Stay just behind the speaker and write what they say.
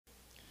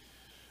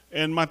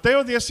En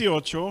Mateo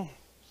 18,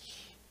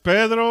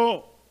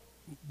 Pedro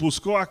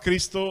buscó a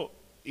Cristo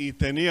y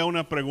tenía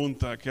una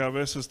pregunta que a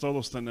veces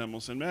todos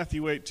tenemos. In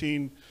Matthew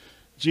 18,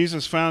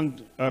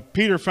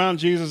 Peter found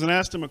Jesus and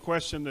asked him a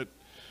question that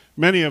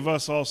many of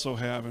us also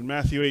have. In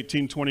Matthew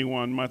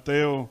 18:21,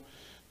 Mateo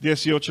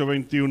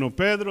 18:21,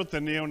 Pedro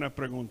tenía una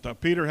pregunta.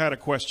 Peter had a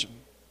question.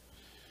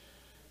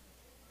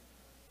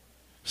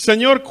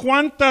 Señor,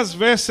 ¿cuántas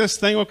veces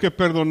tengo que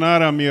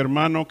perdonar a mi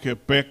hermano que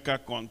peca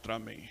contra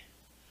mí?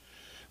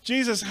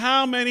 Jesus,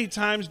 how many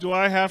times do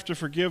I have to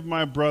forgive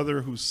my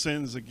brother who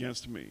sins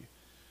against me?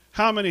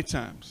 How many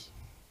times?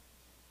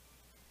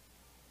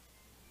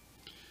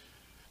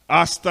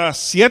 ¿Hasta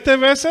 7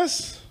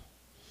 veces?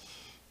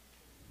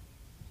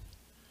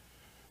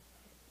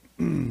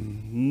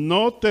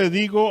 No te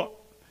digo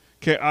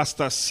que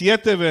hasta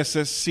 7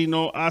 veces,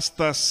 sino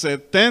hasta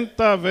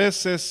 70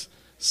 veces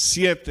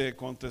 7,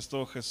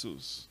 contestó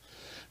Jesús.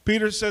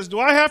 Peter says, do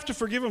I have to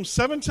forgive him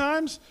 7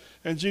 times?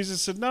 And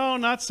Jesus said, no,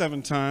 not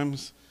 7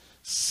 times,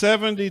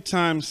 70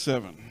 times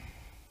 7.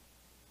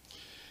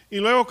 Y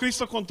luego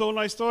Cristo contó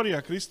una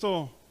historia.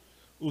 Cristo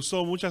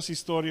usó muchas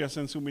historias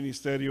en su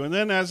ministerio. And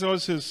then, as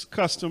was his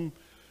custom,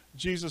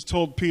 Jesus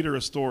told Peter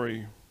a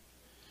story.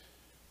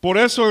 Por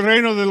eso el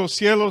reino de los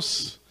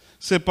cielos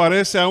se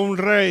parece a un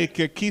rey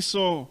que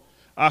quiso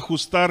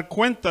ajustar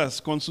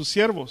cuentas con sus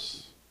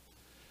siervos.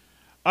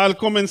 Al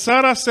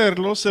comenzar a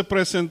hacerlo, se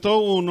presentó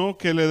uno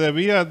que le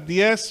debía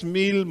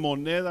 10,000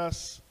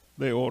 monedas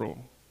de oro.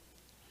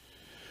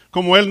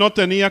 Como él no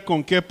tenía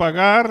con qué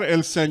pagar,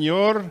 el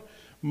Señor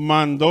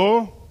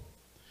mandó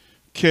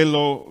que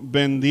lo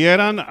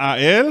vendieran a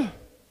él,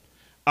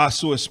 a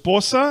su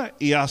esposa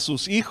y a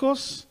sus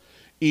hijos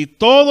y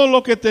todo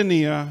lo que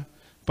tenía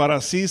para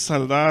así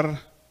saldar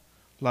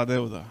la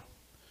deuda.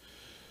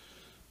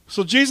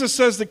 So Jesus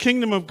says the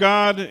kingdom of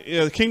God,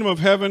 the kingdom of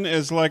heaven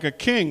is like a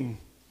king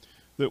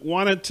that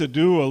wanted to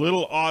do a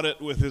little audit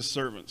with his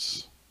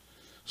servants.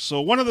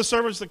 So one of the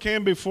servants that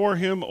came before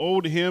him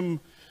owed him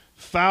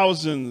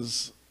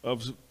thousands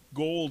of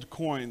gold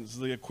coins,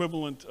 the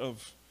equivalent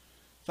of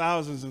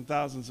thousands and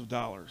thousands of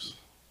dollars.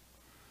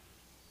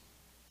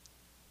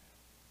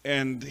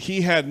 And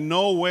he had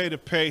no way to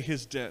pay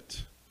his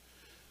debt.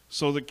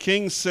 So the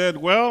king said,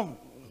 well,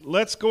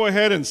 let's go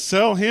ahead and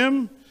sell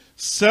him,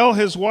 sell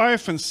his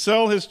wife, and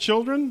sell his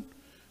children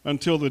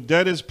until the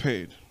debt is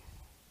paid.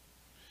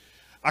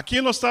 Aquí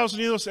en los Estados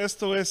Unidos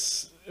esto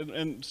es,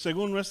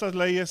 según nuestras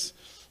leyes,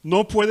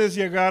 no puedes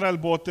llegar al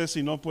bote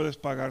si no puedes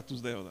pagar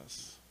tus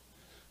deudas.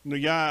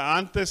 Ya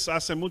antes,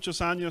 hace muchos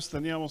años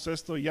teníamos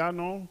esto, ya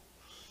no.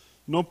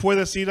 No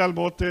puedes ir al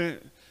bote,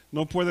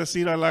 no puedes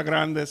ir a la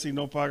grande si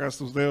no pagas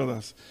tus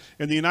deudas.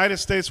 In the United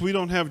States, we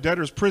don't have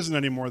debtors' prison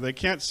anymore. They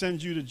can't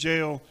send you to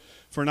jail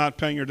for not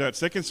paying your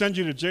debts. They can send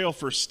you to jail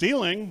for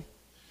stealing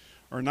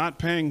or not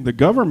paying the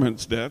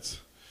government's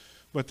debts,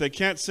 but they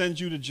can't send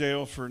you to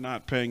jail for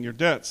not paying your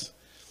debts.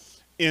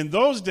 In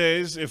those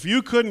days, if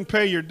you couldn't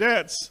pay your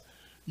debts,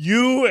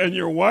 you and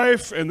your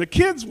wife and the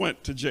kids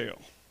went to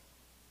jail.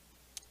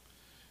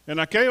 En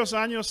aquellos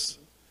años,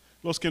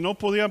 los que no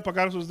podían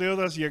pagar sus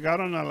deudas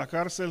llegaron a la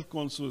cárcel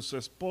con sus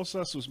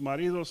esposas, sus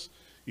maridos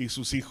y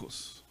sus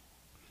hijos.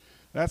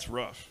 That's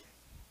rough.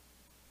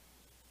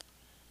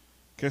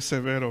 Qué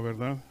severo,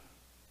 ¿verdad?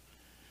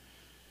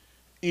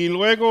 Y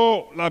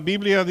luego la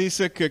Biblia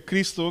dice que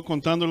Cristo,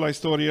 contando la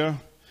historia,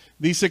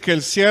 dice que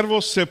el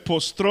siervo se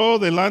postró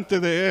delante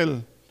de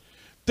él.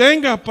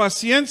 Tenga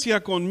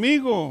paciencia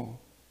conmigo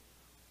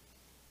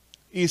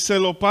y se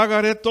lo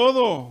pagaré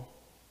todo.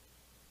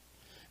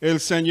 El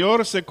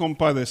Señor se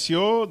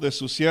compadeció de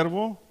su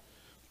siervo,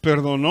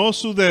 perdonó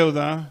su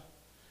deuda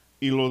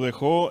y lo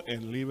dejó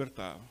en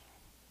libertad.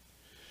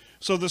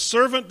 So the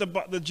servant,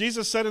 the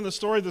Jesus said in the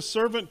story, the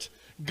servant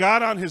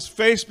got on his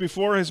face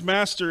before his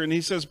master and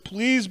he says,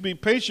 please be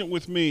patient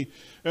with me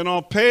and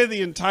I'll pay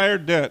the entire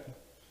debt.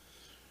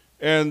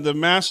 And the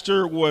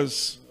master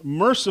was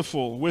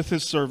merciful with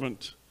his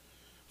servant,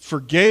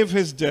 forgave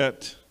his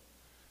debt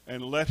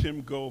and let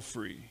him go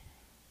free.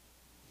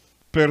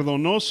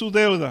 Perdonó su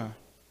deuda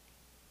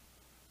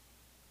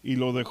y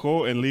lo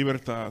dejó en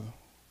libertad.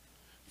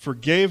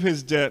 Forgave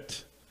his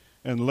debt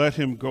and let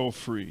him go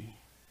free.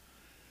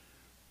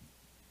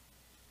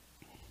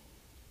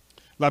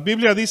 La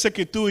Biblia dice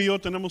que tú y yo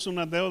tenemos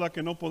una deuda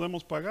que no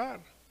podemos pagar.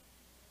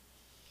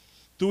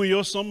 Tú y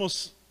yo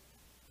somos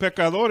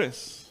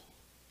pecadores.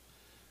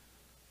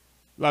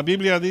 La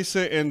Biblia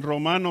dice en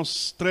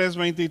Romanos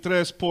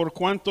 3:23, por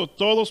cuanto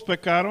todos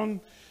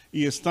pecaron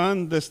y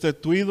están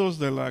destituidos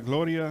de la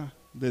gloria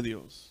de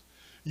Dios.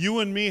 You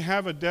and me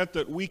have a debt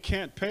that we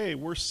can't pay.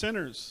 We're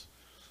sinners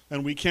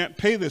and we can't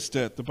pay this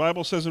debt. The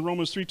Bible says in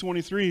Romans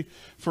 3:23,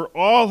 for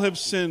all have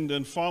sinned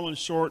and fallen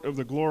short of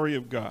the glory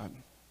of God.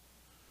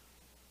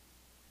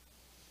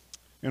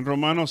 En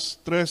Romanos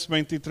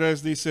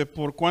 3:23 dice,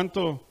 por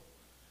cuanto,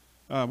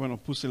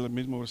 puse el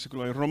mismo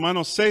versículo ahí.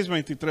 Romanos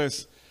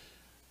 6:23,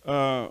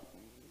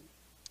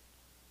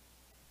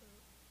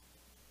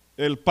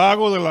 el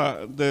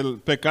pago del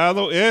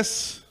pecado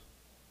es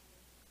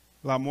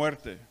la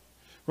muerte.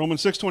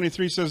 Romans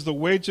 6:23 says, the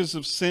wages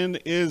of sin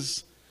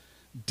is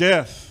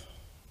death.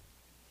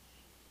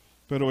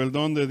 Pero el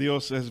don de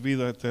Dios es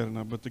vida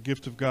eterna. But the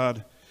gift of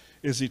God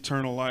is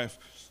eternal life.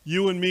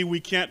 You and me, we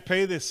can't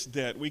pay this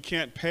debt. We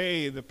can't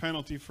pay the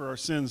penalty for our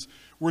sins.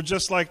 We're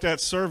just like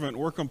that servant.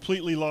 We're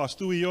completely lost.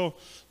 Tú y yo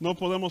no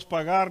podemos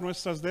pagar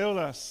nuestras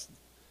deudas.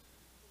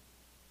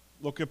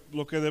 Lo que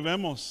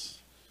debemos.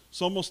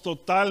 Somos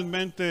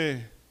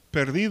totalmente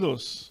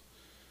perdidos,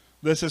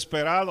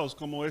 desesperados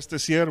como este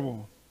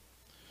siervo.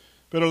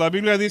 Pero la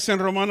Biblia dice en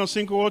Romanos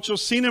 5:8,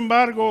 sin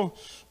embargo,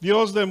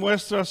 Dios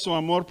demuestra su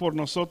amor por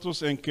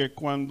nosotros en que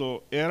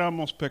cuando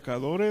éramos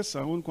pecadores,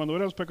 aun cuando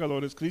éramos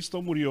pecadores,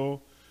 Cristo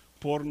murió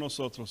por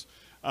nosotros.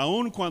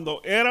 Aun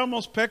cuando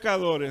éramos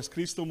pecadores,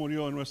 Cristo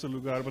murió en nuestro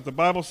lugar. But the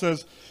Bible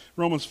says,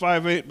 Romans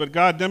 5:8, but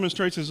God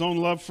demonstrates his own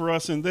love for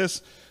us in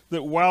this,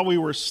 that while we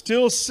were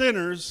still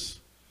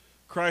sinners,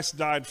 Christ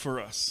died for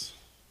us.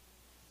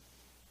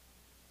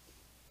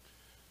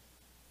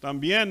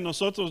 También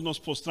nosotros nos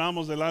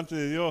postramos delante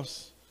de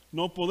Dios.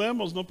 No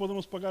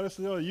podemos pagar este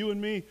deuda. You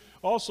and me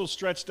also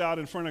stretched out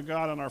in front of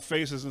God on our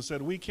faces and said,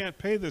 we can't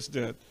pay this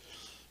debt.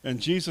 And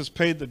Jesus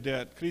paid the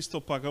debt. Cristo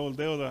pagó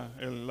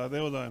la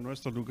deuda en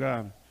nuestro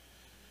lugar.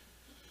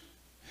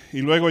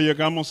 Y luego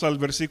llegamos al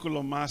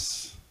versículo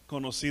más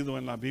conocido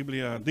en la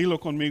Biblia. Dilo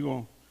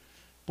conmigo.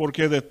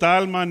 Porque de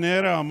tal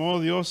manera amó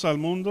Dios al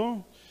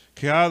mundo,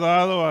 que ha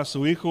dado a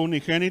su Hijo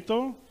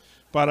unigénito,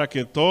 para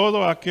que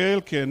todo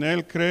aquel que en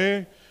él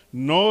cree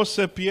no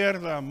se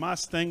pierda,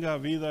 mas tenga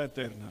vida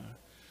eterna.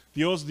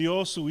 Dios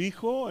dio su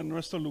Hijo en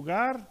nuestro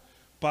lugar,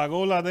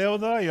 pagó la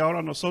deuda y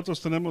ahora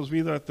nosotros tenemos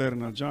vida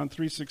eterna. John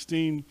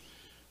 3:16,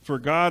 for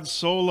God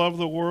so loved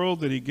the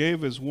world that he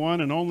gave his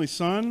one and only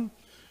Son,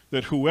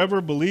 that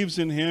whoever believes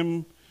in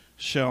him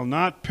shall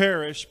not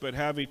perish but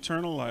have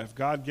eternal life.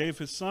 God gave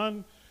his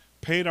Son,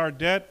 paid our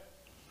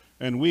debt,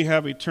 and we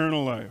have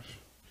eternal life.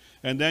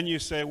 And then you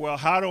say, well,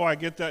 how do I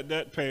get that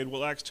debt paid?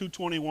 Well, Acts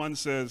 2:21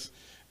 says,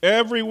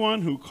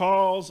 everyone who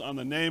calls on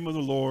the name of the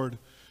Lord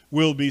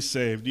will be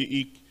saved.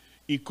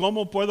 ¿Y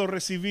cómo puedo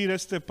recibir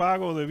este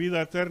pago de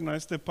vida eterna?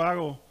 Este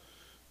pago,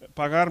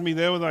 pagar mi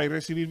deuda y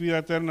recibir vida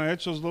eterna.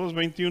 Hechos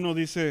 2:21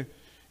 dice,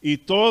 y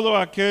todo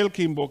aquel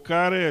que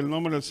invocare el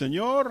nombre del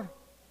Señor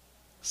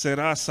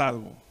será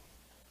salvo.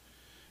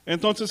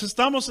 Entonces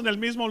estamos en el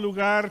mismo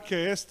lugar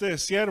que este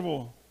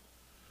siervo,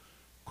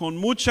 con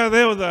mucha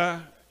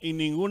deuda y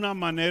ninguna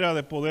manera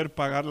de poder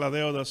pagar la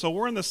deuda. So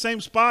we're in the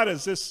same spot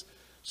as this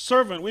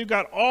servant. We've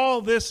got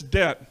all this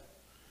debt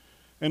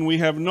and we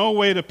have no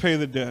way to pay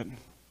the debt.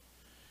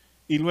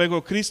 Y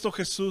luego Cristo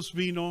Jesús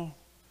vino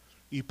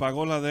y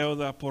pagó la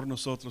deuda por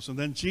nosotros. And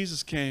then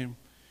Jesus came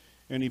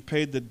and he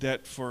paid the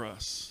debt for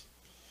us.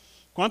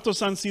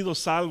 ¿Cuántos han sido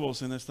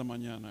salvos en esta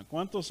mañana?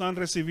 ¿Cuántos han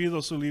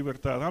recibido su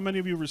libertad? How many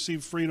of you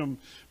received freedom,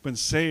 been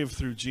saved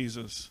through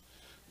Jesus,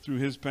 through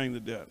his paying the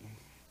debt?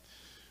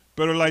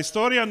 Pero la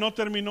historia no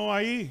terminó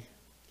ahí.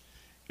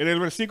 En el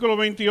versículo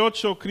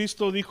 28,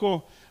 Cristo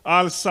dijo,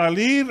 al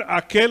salir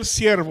aquel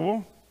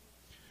siervo,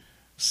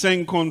 se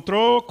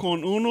encontró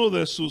con uno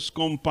de sus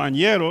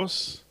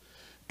compañeros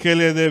que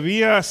le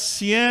debía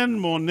 100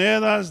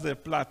 monedas de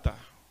plata.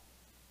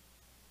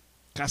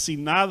 Casi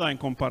nada en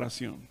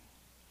comparación.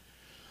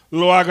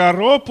 Lo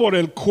agarró por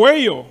el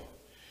cuello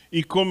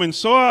y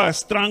comenzó a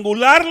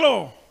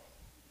estrangularlo.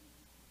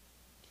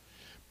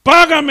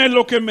 Págame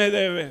lo que me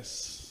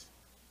debes.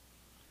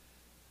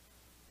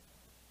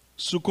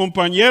 Su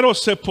compañero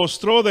se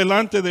postró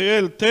delante de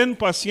él. Ten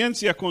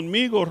paciencia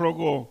conmigo,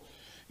 rogó,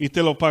 y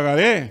te lo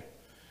pagaré.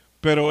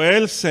 Pero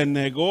él se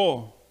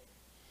negó.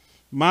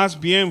 Más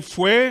bien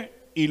fue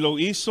y lo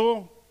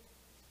hizo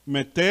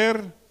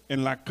meter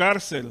en la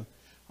cárcel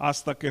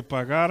hasta que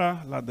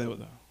pagara la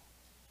deuda.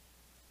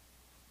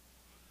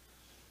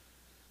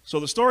 So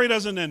the story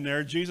doesn't end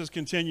there. Jesus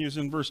continues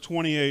in verse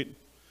 28.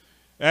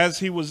 As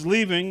he was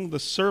leaving, the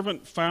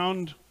servant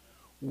found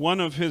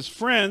one of his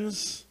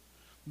friends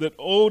that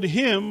owed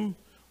him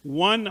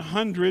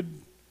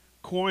 100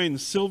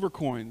 coins, silver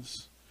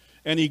coins.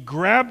 And he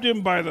grabbed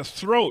him by the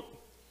throat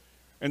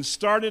and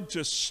started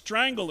to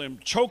strangle him,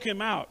 choke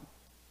him out.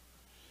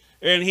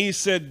 And he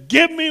said,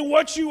 give me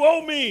what you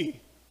owe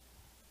me.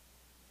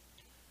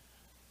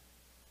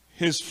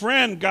 His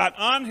friend got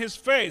on his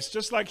face,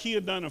 just like he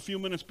had done a few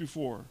minutes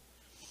before,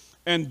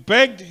 and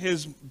begged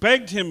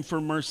him for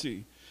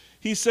mercy.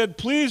 He said,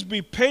 please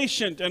be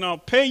patient and I'll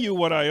pay you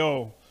what I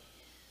owe.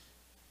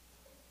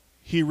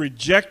 He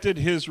rejected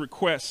his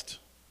request,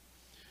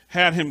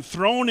 had him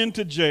thrown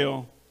into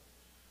jail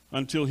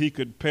until he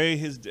could pay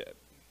his debt.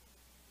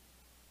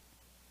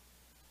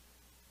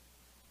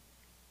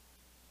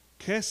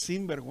 Qué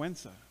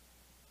sinvergüenza.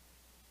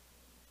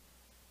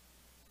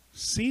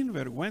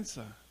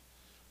 Sinvergüenza.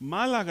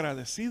 Mal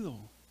agradecido.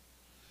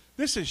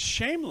 This is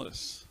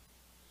shameless.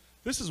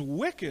 This is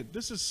wicked.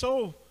 This is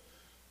so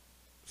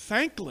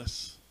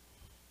thankless.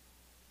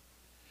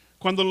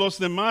 Cuando los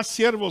demás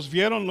siervos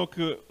vieron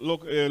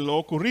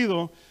lo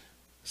ocurrido,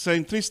 se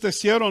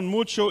entristecieron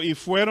mucho y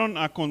fueron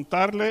a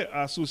contarle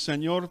a su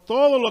señor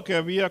todo lo que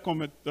había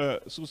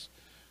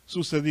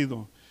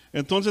sucedido.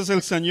 Entonces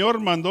el Señor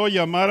mandó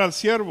llamar al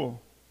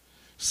siervo.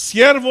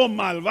 Siervo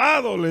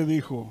malvado, le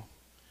dijo,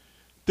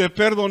 te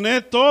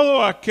perdoné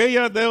toda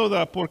aquella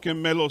deuda porque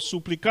me lo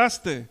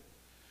suplicaste.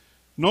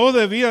 ¿No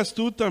debías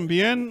tú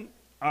también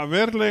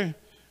haberle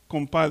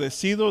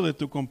compadecido de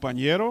tu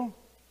compañero?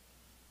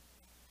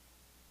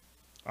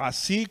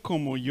 Así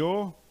como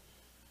yo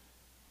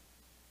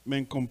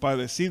me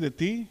compadecí de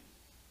ti.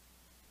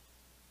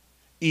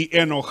 Y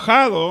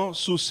enojado,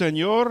 su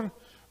señor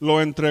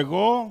lo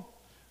entregó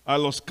a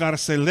los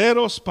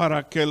carceleros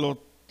para que lo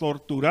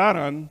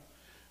torturaran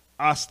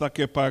hasta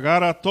que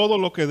pagara todo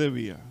lo que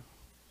debía.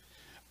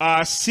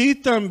 Así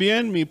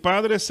también mi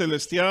Padre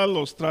Celestial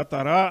los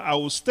tratará a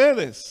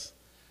ustedes,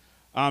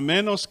 a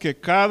menos que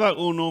cada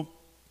uno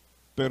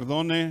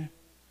perdone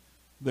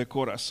de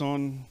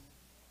corazón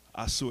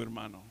a su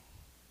hermano.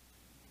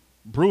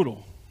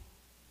 Brutal.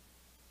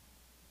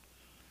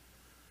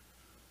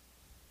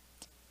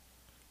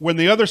 When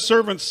the other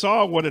servants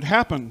saw what had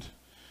happened,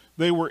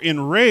 they were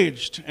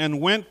enraged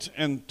and went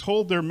and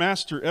told their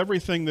master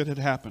everything that had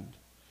happened.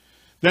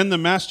 Then the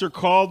master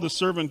called the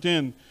servant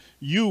in.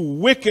 You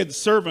wicked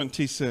servant,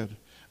 he said,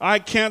 I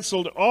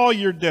canceled all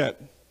your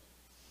debt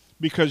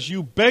because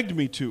you begged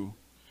me to.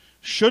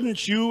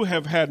 Shouldn't you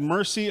have had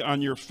mercy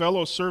on your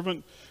fellow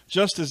servant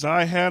just as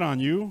I had on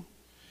you?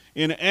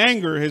 In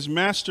anger, his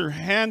master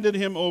handed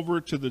him over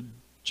to the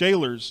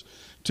jailers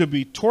to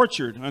be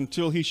tortured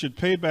until he should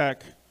pay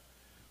back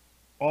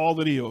all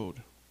that he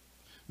owed.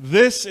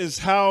 This is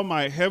how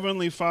my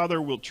heavenly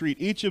Father will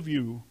treat each of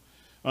you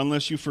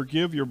unless you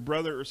forgive your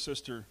brother or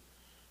sister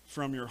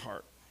from your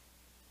heart.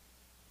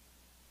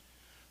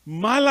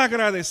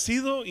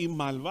 Malagradecido y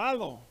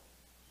malvado.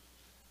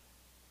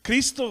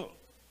 Cristo,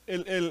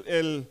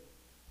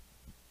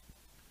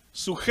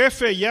 su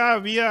jefe ya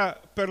había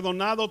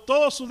perdonado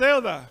toda su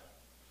deuda.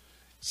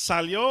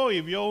 Salió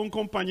y vio un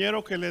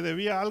compañero que le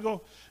debía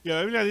algo y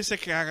la Biblia dice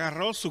que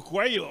agarró su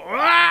cuello.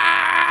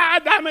 ¡Ah!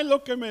 Dame lo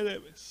que me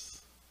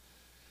debes.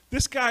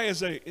 This guy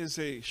is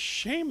a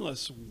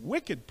shameless,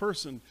 wicked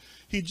person.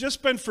 He'd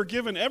just been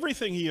forgiven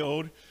everything he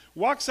owed,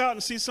 walks out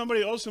and sees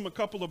somebody owes him a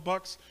couple of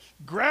bucks,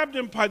 grabbed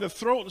him by the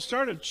throat and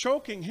started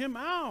choking him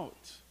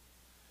out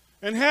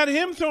and had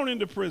him thrown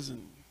into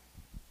prison.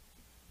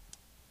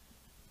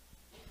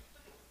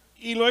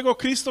 Y luego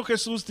Cristo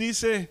Jesús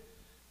dice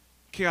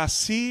que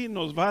así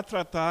nos va a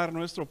tratar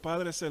nuestro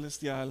Padre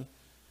Celestial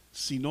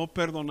si no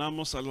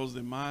perdonamos a los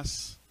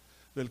demás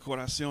del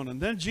corazón.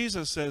 And then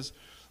Jesus says,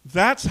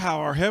 that's how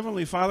our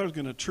Heavenly Father is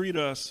going to treat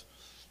us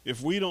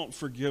if we don't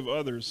forgive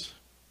others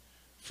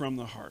from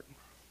the heart.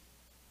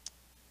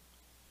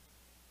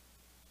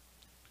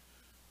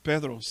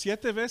 Pedro,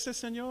 7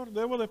 veces, Señor,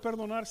 debo de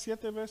perdonar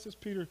 7 veces,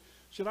 Peter.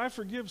 Should I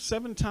forgive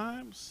 7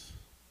 times?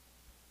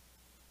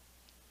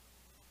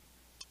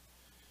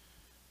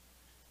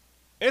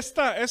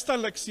 Esta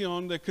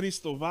lección de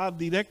Cristo va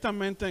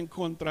directamente en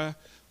contra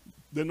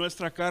de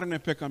nuestra carne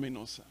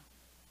pecaminosa.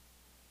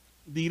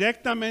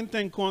 Directamente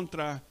en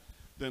contra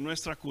de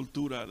nuestra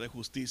cultura de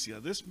justicia.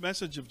 This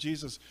message of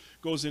Jesus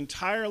goes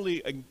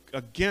entirely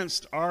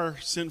against our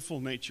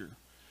sinful nature.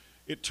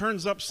 It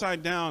turns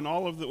upside down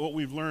all of what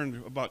we've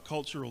learned about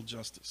cultural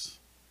justice.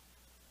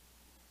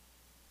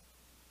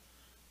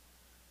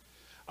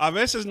 A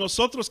veces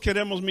nosotros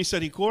queremos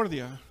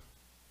misericordia,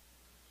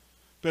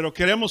 pero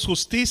queremos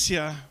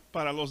justicia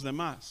para los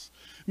demás.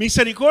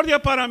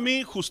 Misericordia para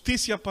mí,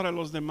 justicia para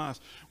los demás.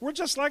 We're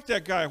just like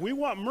that guy. We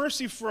want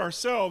mercy for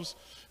ourselves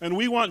and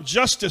we want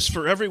justice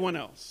for everyone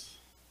else.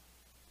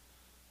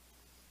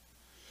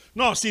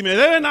 No, si me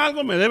deben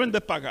algo, me deben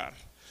de pagar.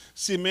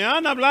 Si me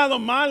han hablado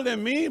mal de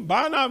mí,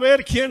 van a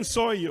ver quién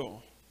soy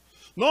yo.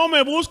 No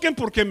me busquen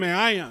porque me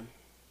hallan.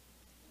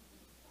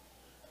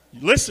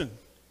 Listen,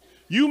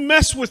 you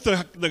mess with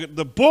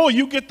the bull,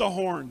 you get the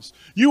horns.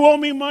 You owe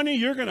me money,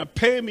 you're going to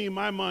pay me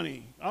my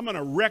money. I'm going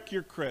to wreck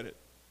your credit.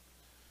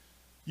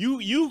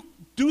 You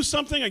do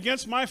something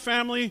against my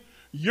family,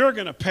 you're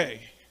going to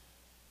pay.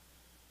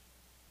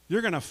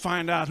 You're going to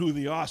find out who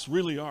the Osts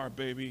really are,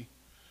 baby.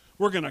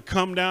 We're going to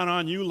come down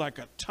on you like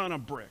a ton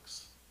of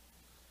bricks.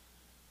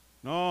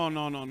 No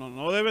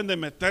deben de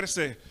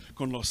meterse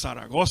con los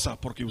Zaragoza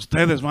porque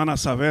ustedes van a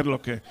saber lo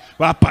que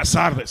va a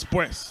pasar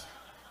después.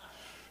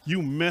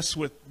 You mess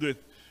with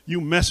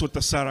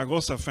the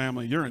Zaragoza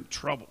family, you're in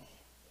trouble.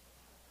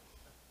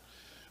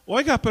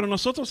 Oiga, pero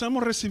nosotros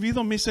hemos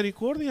recibido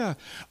misericordia.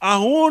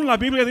 Aún la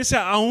Biblia dice,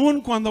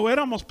 aún cuando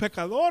éramos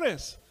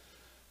pecadores.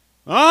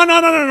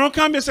 No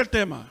cambies el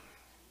tema.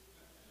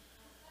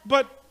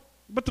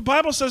 But the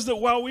Bible says that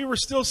while we were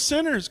still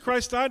sinners,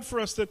 Christ died for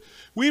us, that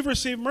we've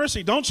received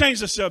mercy. Don't change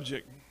the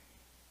subject.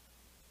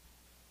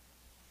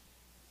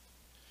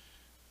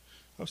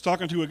 I was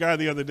talking to a guy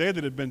the other day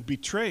that had been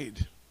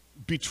betrayed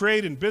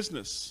in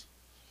business,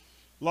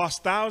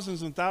 lost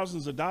thousands and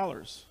thousands of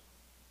dollars.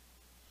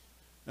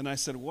 And I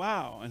said,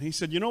 wow. And he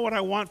said, you know what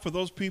I want for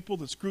those people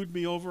that screwed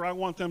me over? I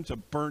want them to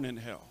burn in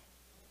hell.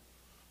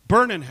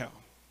 Burn in hell.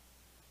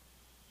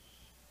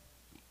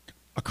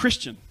 A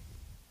Christian.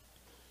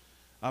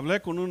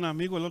 Hablé con un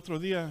amigo el otro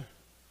día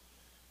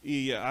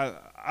y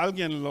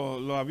alguien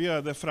lo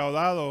había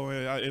defraudado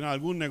en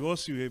algún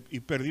negocio y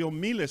perdió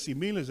miles y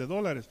miles de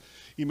dólares.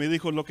 Y me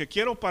dijo, lo que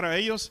quiero para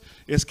ellos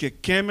es que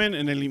quemen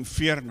en el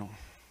infierno.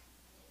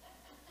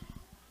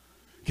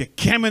 Que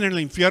quemen en el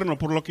infierno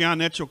por lo que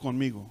han hecho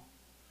conmigo.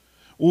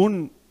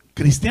 Un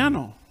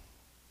cristiano.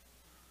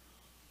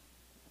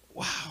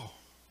 Wow.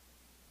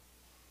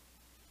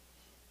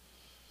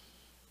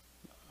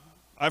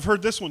 I've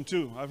heard this one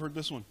too.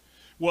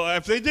 Well,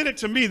 if they did it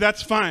to me,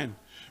 that's fine.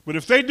 But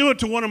if they do it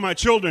to one of my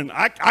children,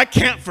 I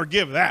can't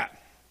forgive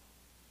that.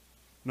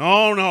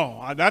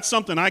 No, that's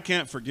something I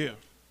can't forgive.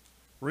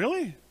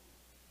 Really?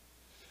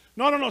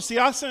 No. Si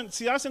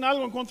hacen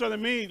algo en contra de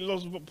mí,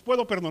 los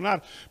puedo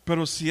perdonar.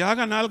 Pero si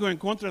hagan algo en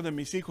contra de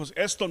mis hijos,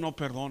 esto no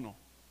perdono.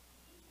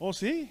 Oh,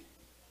 sí.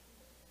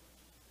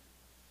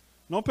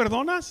 ¿No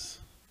perdonas?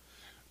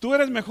 ¿Tú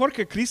eres mejor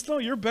que Cristo?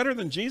 You're better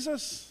than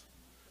Jesus?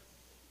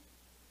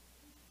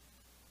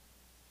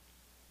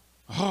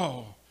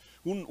 Oh,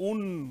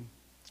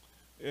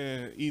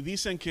 y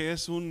dicen que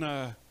es un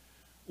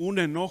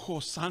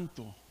enojo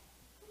santo,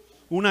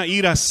 una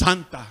ira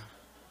santa.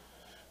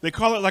 They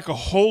call it like a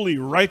holy,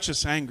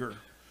 righteous anger.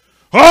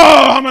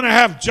 Oh, I'm going to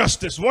have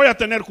justice. Voy a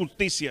tener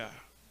justicia.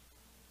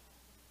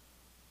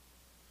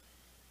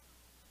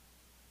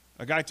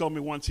 A guy told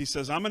me once, he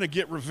says, I'm going to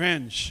get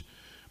revenge,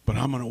 but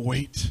I'm going to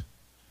wait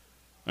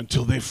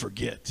until they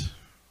forget.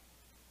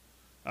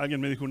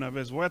 Alguien me dijo una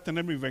vez, voy a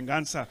tener mi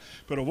venganza,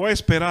 pero voy a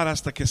esperar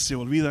hasta que se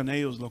olvidan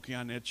ellos lo que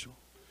han hecho.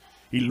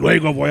 Y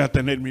luego voy a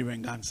tener mi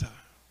venganza.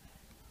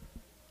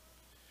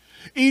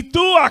 Y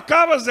tú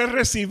acabas de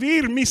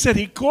recibir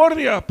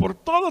misericordia por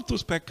todos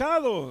tus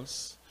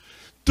pecados.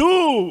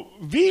 Tú,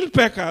 vil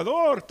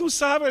pecador, tú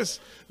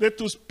sabes de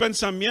tus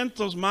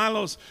pensamientos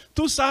malos.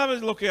 Tú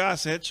sabes lo que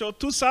has hecho.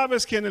 Tú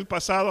sabes que en el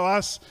pasado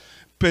has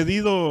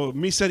pedido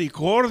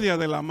misericordia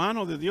de la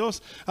mano de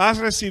Dios. Has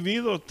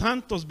recibido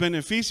tantos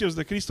beneficios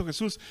de Cristo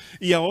Jesús.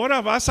 Y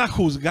ahora vas a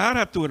juzgar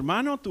a tu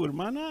hermano, tu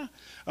hermana.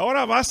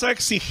 Ahora vas a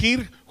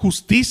exigir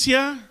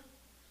justicia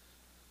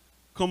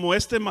como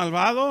este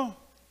malvado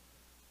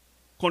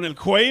con el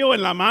cuello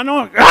en la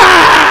mano.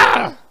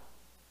 ¡Ah!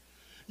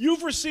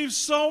 You've received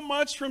so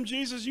much from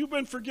Jesus. You've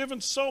been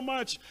forgiven so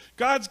much.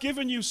 God's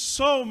given you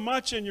so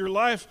much in your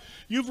life.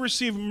 You've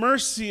received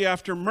mercy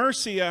after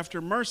mercy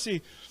after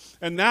mercy.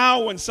 And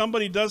now when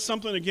somebody does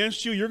something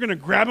against you, you're going to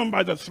grab them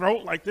by the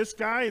throat like this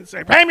guy and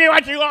say, pay me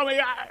what you owe me.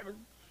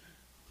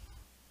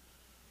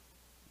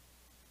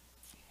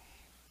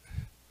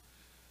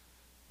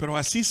 Pero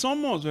así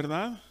somos,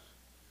 ¿verdad?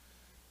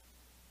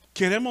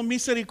 Queremos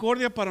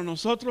misericordia para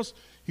nosotros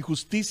y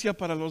justicia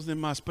para los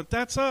demás. But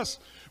that's us.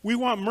 We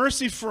want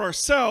mercy for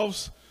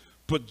ourselves,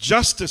 but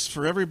justice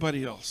for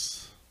everybody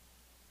else.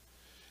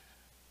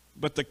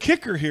 But the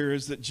kicker here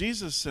is that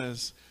Jesus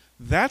says,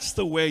 that's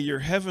the way your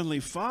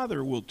heavenly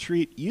Father will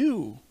treat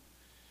you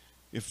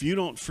if you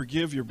don't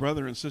forgive your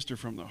brother and sister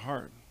from the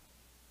heart.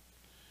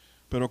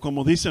 Pero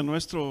como dice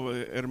nuestro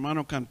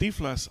hermano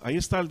Cantinflas, ahí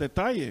está el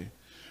detalle.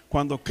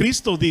 Cuando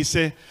Cristo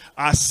dice,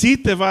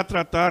 así te va a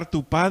tratar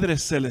tu Padre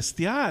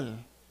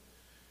Celestial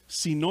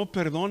si no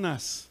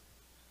perdonas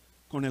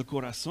con el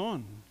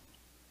corazón.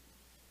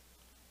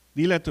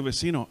 Dile a tu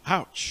vecino,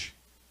 ouch.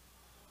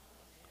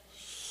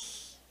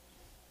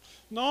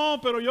 No,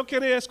 pero yo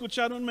quería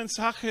escuchar un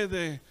mensaje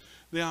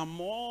de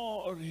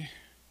amor.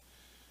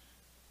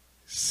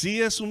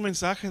 Sí es un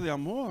mensaje de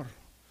amor.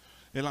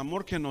 El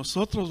amor que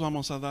nosotros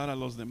vamos a dar a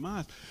los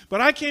demás. But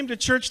I came to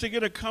church to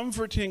get a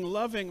comforting,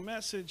 loving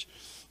message.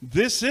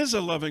 This is a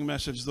loving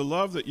message. The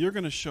love that you're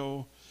going to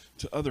show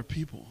to other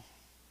people.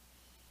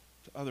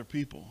 To other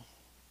people.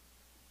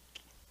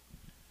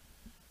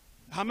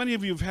 How many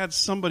of you have had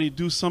somebody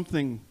do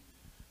something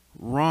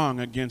wrong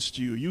against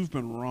you? You've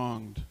been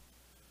wronged.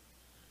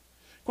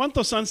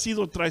 ¿Cuántos han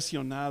sido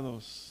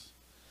traicionados?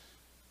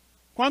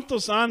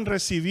 ¿Cuántos han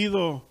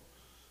recibido,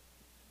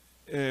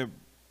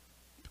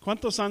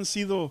 cuántos han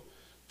sido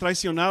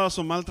traicionados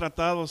o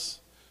maltratados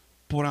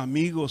por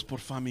amigos, por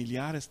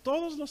familiares?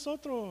 Todos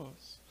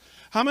nosotros.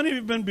 How many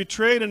have been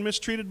betrayed and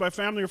mistreated by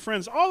family or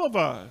friends? All of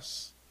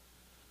us.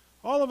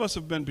 All of us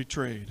have been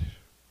betrayed.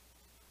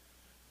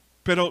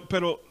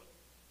 Pero,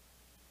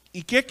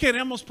 ¿y qué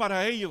queremos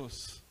para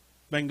ellos?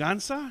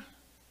 ¿Venganza?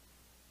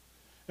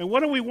 And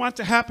what do we want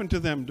to happen to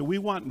them? Do we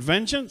want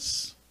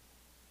vengeance?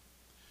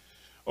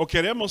 ¿O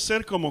queremos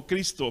ser como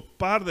Cristo?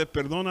 Padre,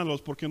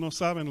 perdónalos porque no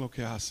saben lo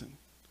que hacen.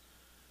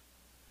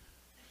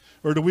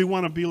 Or do we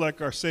want to be like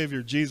our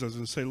Savior Jesus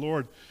and say,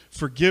 Lord,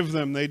 forgive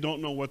them. They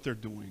don't know what they're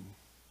doing.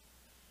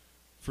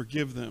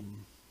 Forgive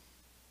them.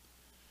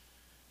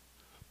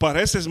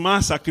 Pareces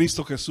más a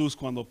Cristo Jesús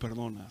cuando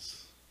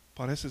perdonas.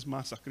 Pareces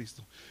más a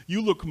Cristo.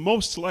 You look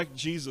most like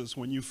Jesus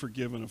when you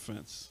forgive an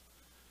offense.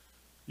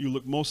 You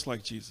look most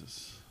like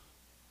Jesus.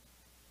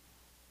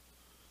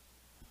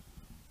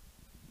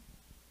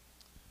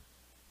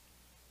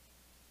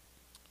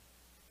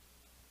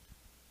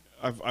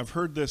 I've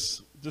heard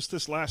this just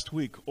this last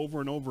week over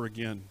and over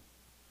again.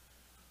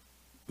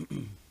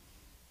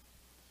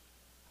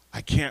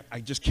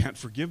 I just can't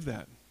forgive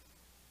that.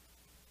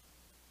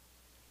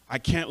 I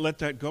can't let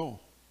that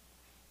go.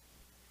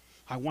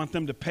 I want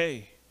them to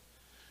pay.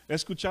 He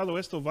escuchado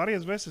esto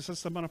varias veces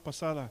esta semana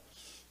pasada.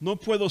 No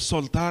puedo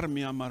soltar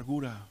mi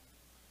amargura.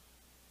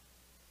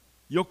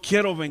 Yo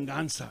quiero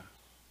venganza.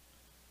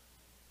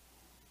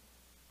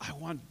 I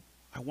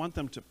want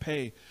them to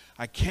pay.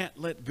 I can't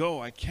let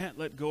go. I can't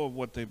let go of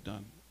what they've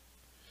done.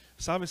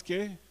 ¿Sabes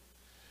qué?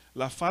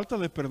 La falta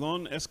de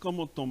perdón es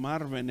como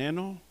tomar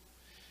veneno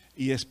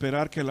y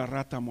esperar que la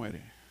rata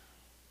muere.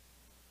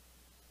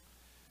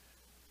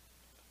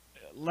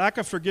 Lack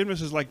of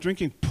forgiveness is like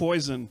drinking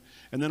poison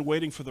and then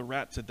waiting for the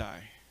rat to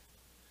die.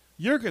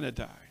 You're going to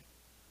die.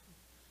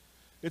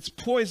 It's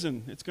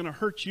poison. It's going to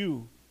hurt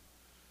you.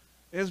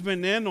 Es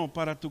veneno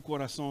para tu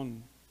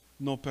corazón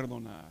no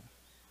perdonar.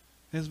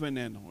 Es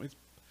veneno.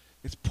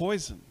 It's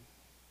poison.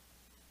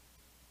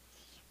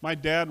 My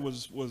dad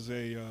was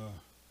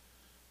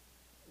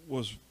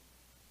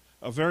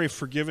a very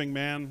forgiving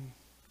man.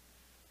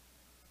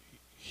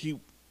 He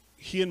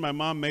and my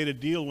mom made a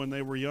deal when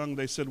they were young.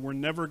 They said, we're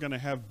never going to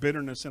have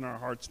bitterness in our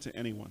hearts to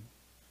anyone.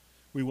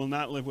 We will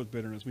not live with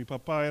bitterness. Mi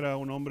papá era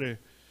un hombre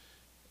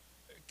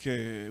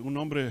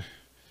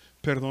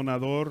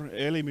perdonador.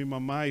 Él y mi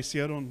mamá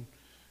hicieron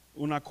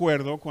un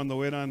acuerdo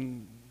cuando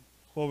eran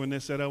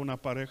jóvenes, era una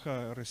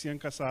pareja recién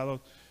casados.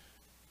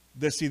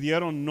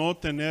 Decidieron no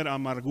tener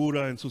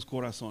amargura en sus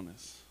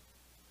corazones.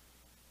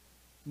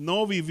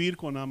 No vivir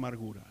con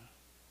amargura.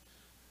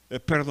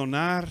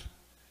 Perdonar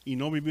y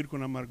no vivir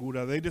con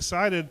amargura. They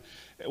decided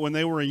when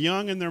they were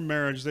young in their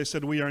marriage, they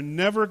said, we are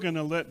never going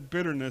to let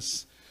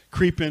bitterness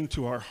creep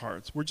into our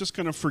hearts. We're just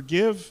going to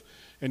forgive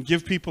and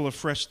give people a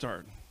fresh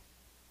start.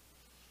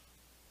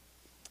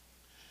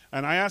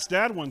 And I asked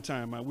Dad one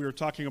time, we were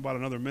talking about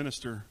another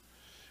minister,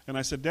 and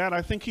I said, Dad,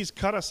 I think he's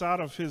cut us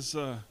out of his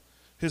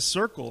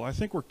circle. I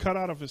think we're cut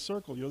out of his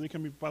circle. Yo dije a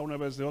mi papá una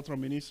vez de otro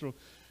ministro,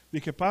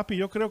 dije, papi,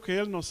 yo creo que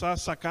él nos ha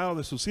sacado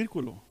de su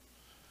círculo.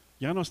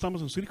 Ya no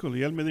estamos en un círculo.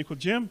 Y él me dijo,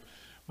 Jim,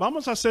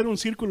 vamos a hacer un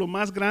círculo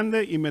más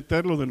grande y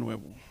meterlo de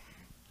nuevo.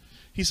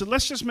 He said,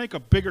 let's just make a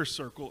bigger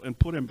circle and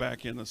put him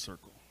back in the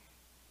circle.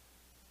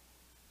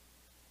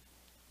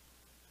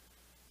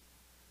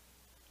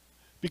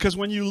 Because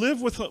when you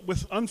live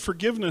with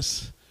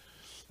unforgiveness,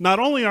 not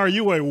only are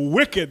you a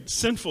wicked,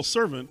 sinful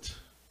servant,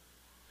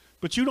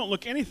 but you don't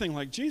look anything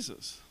like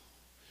Jesus.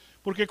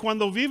 Porque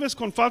cuando vives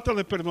con falta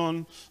de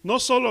perdón, no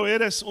solo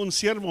eres un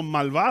siervo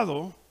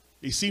malvado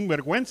y sin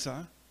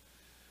vergüenza,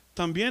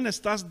 también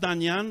estás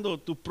dañando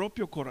tu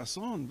propio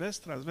corazón, vez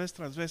tras vez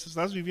tras vez.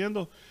 Estás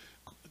viviendo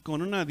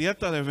con una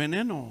dieta de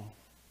veneno.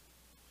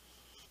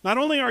 Not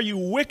only are you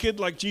wicked,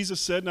 like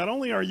Jesus said, not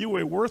only are you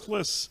a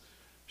worthless,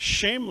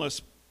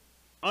 shameless,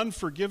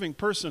 unforgiving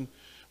person,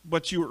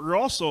 but you are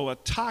also a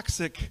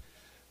toxic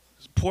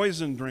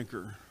poison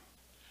drinker.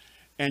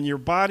 And your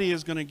body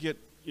is going to get,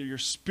 your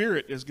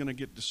spirit is going to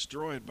get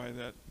destroyed by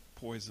that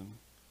poison.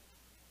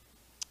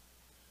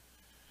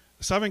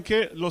 ¿Saben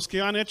qué? Los que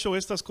han hecho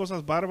estas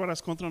cosas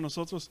bárbaras contra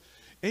nosotros,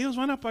 ellos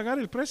van a pagar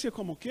el precio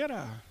como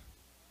quiera.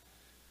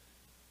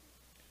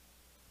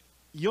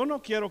 Yo no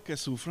quiero que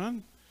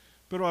sufran,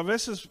 pero a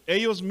veces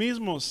ellos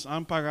mismos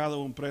han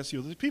pagado un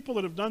precio. The people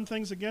that have done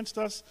things against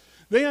us,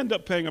 they end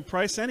up paying a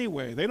price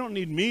anyway. They don't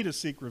need me to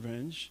seek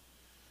revenge.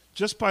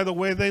 Just by the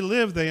way they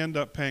live, they end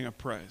up paying a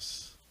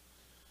price.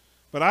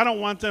 But I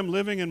don't want them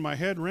living in my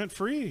head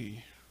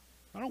rent-free.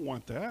 I don't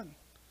want that.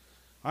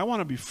 I want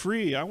to be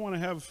free. I want to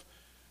have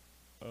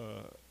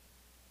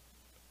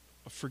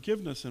a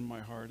forgiveness in my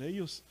heart.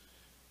 Ellos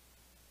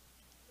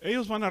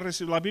van a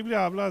recibir. La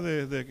Biblia habla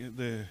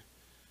de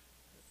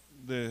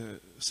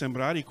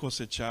sembrar y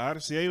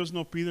cosechar. Si ellos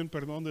no piden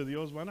perdón de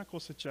Dios, van a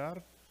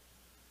cosechar.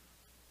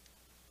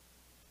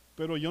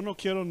 Pero yo no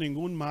quiero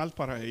ningún mal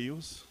para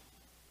ellos.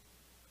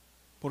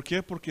 ¿Por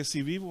qué? Porque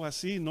si vivo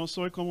así, no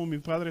soy como mi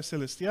Padre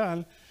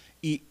Celestial.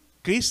 Y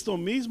Cristo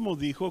mismo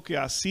dijo que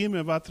así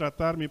me va a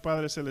tratar mi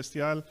Padre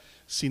Celestial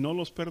si no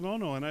los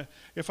perdono. And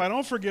if I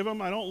don't forgive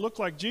them, I don't look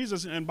like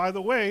Jesus. And by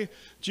the way,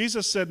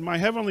 Jesus said, my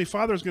Heavenly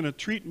Father is going to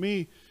treat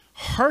me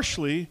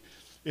harshly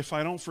if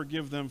I don't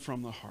forgive them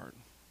from the heart.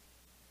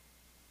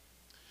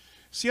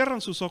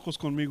 Cierran sus ojos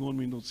conmigo un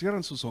minuto.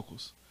 Cierran sus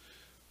ojos.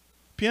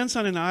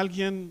 Piensan en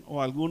alguien o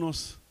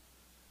algunos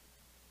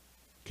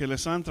que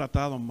les han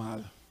tratado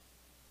mal.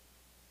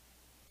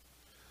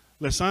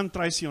 Les han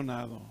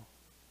traicionado.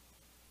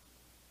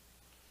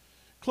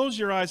 Close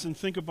your eyes and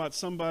think about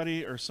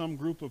somebody or some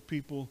group of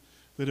people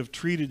that have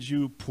treated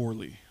you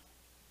poorly,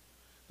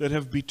 that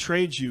have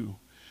betrayed you,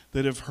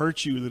 that have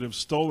hurt you, that have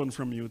stolen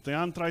from you. Te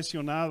han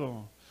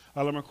traicionado.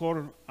 A lo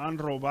mejor han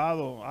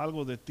robado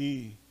algo de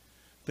ti.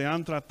 Te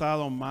han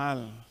tratado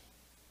mal.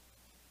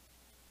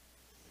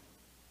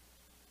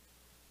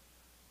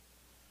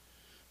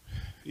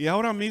 Y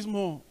ahora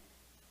mismo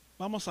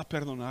vamos a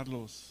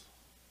perdonarlos.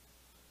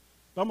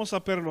 Vamos a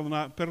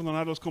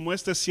perdonarlos como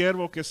este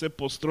siervo que se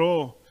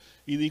postró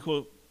y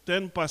dijo,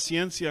 ten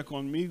paciencia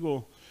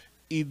conmigo,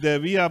 y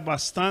debía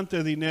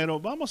bastante dinero.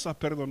 Vamos a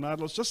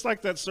perdonarlos. Just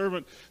like that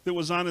servant that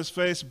was on his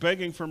face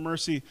begging for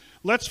mercy.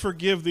 Let's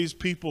forgive these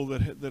people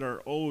that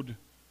are owed,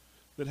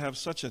 that have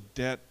such a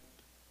debt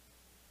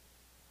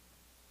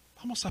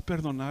Vamos a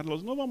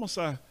perdonarlos. No vamos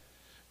a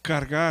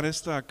cargar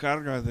esta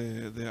carga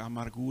de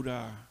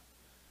amargura.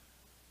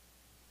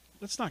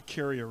 Let's not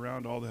carry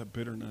around all that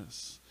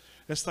bitterness.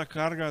 Esta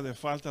carga de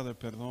falta de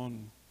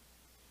perdón.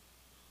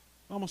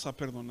 Vamos a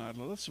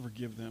perdonarlo. Let's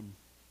forgive them.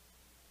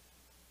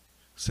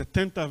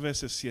 70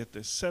 veces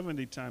 7,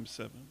 70 times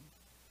 7.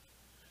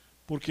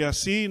 Porque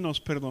así nos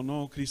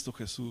perdonó Cristo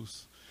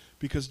Jesús.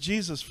 Because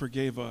Jesus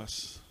forgave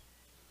us.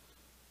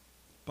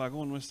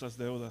 Pagó nuestras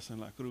deudas en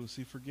la cruz.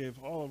 He forgave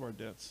all of our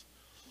debts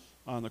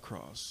on the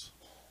cross.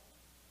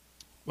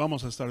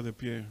 Vamos a estar de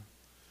pie.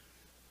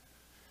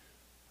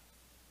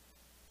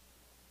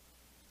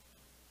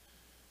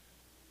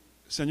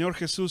 Señor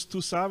Jesús,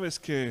 tú sabes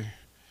que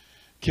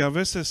a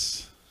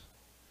veces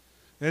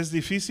es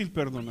difícil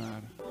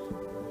perdonar.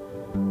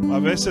 A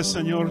veces,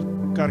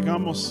 Señor,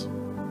 cargamos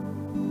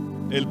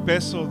el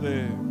peso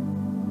de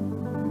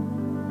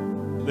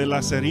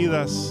las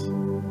heridas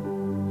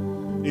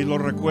y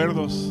los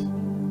recuerdos.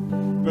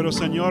 Pero,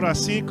 Señor,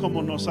 así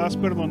como nos has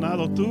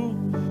perdonado tú,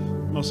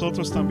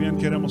 nosotros también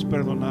queremos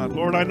perdonar.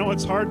 Lord, I know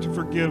it's hard to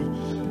forgive.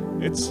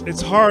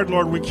 It's hard,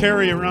 Lord. We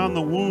carry around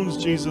the wounds,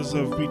 Jesus,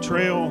 of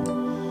betrayal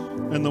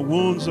and the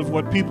wounds of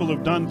what people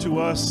have done to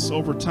us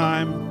over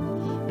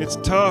time. It's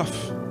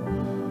tough.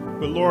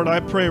 But Lord, I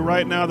pray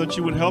right now that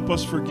you would help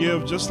us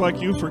forgive just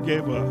like you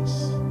forgave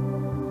us.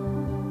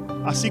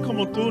 Así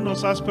como tú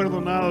nos has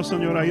perdonado,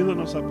 Señor,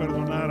 ayúdanos a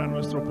perdonar a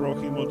nuestro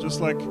prójimo. Just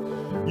like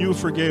you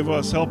forgave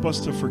us, help us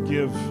to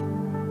forgive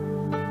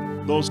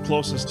those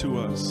closest to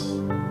us.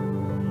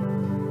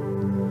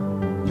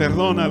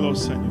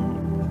 Perdónalos,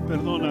 Señor.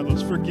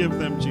 Perdónalos. Forgive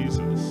them,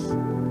 Jesus.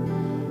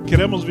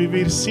 Queremos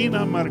vivir sin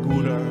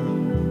amargura.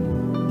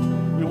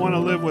 We want to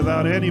live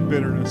without any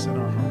bitterness in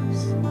our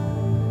hearts.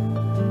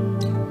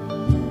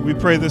 We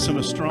pray this in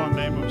the strong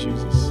name of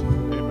Jesus.